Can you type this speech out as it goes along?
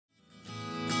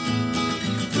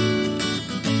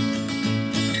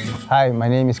Hi, my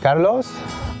name is Carlos.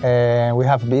 We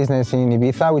have business in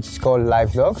Ibiza, which is called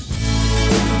Live Dogs.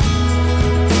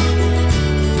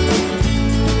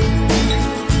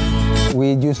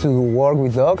 We used to work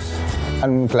with dogs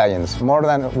and clients, more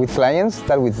than with clients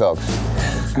than with dogs.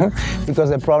 Because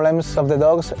the problems of the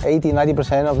dogs,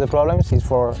 80–90% of the problems is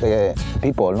for the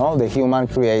people, no? The human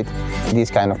create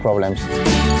these kind of problems.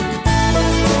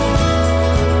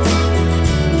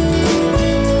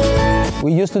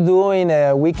 We used to do in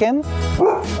a weekend,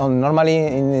 normally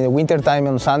in the winter time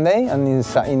on Sunday, and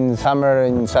in summer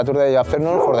in Saturday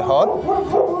afternoon for the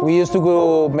hot. We used to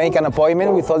go make an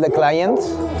appointment with all the clients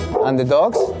and the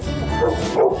dogs,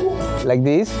 like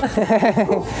this.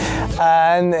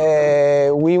 And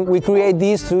we create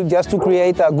this just to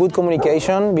create a good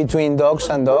communication between dogs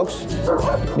and dogs,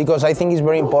 because I think it's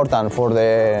very important for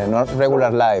the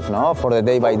regular life, no? For the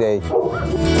day by day.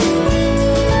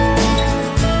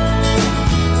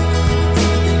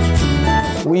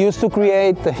 We used to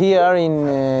create here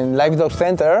in Live Dog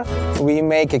Center, we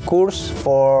make a course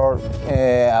for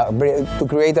to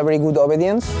create a very good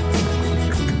obedience,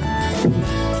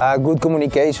 a good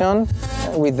communication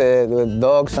with the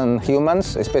dogs and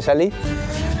humans especially,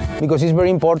 because it's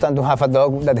very important to have a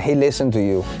dog that he listens to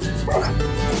you.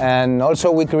 And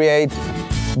also we create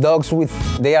dogs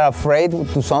they are afraid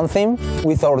to something.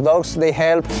 With our dogs they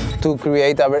help to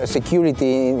create a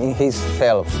security in his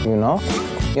self, you know?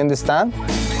 You understand?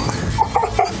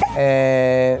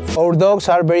 Our dogs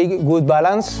are very good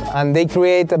balance, and they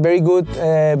create a very good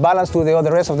balance to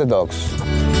the rest of the dogs.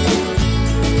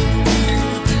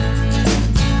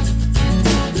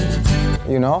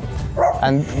 You know,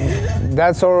 and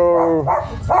that's our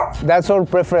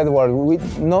preferred work.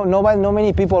 No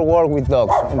many people work with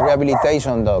dogs,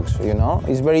 rehabilitation dogs. You know,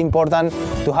 it's very important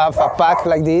to have a pack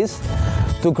like this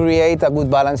to create a good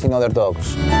balance in other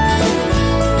dogs.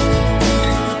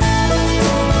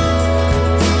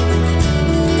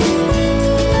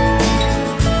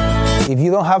 If you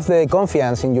don't have the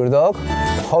confidence in your dog,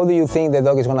 how do you think the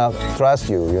dog is gonna trust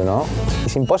you, you know?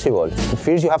 It's impossible.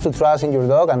 First you have to trust in your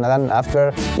dog, and then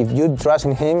after, if you trust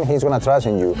in him, he's gonna trust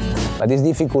in you. But it's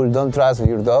difficult, don't trust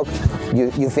your dog.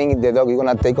 You think the dog is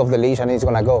gonna take off the leash and he's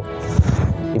gonna go.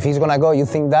 If he's gonna go, you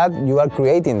think that, you are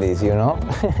creating this, you know?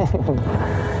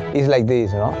 It's like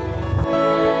this, you know?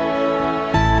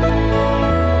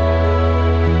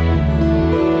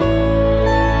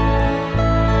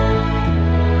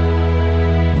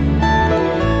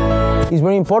 It's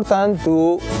very important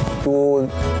to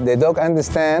the dog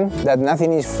understand that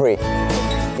nothing is free.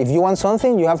 If you want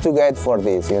something, you have to get for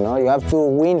this, you know? You have to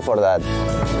win for that.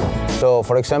 So,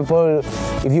 for example,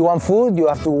 if you want food, you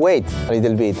have to wait a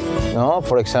little bit, no?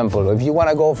 For example, if you want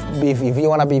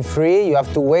to be free, you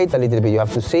have to wait a little bit. You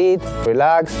have to sit,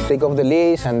 relax, take off the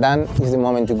leash, and then is the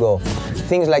moment to go.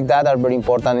 Things like that are very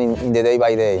important in the day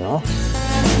by day, no?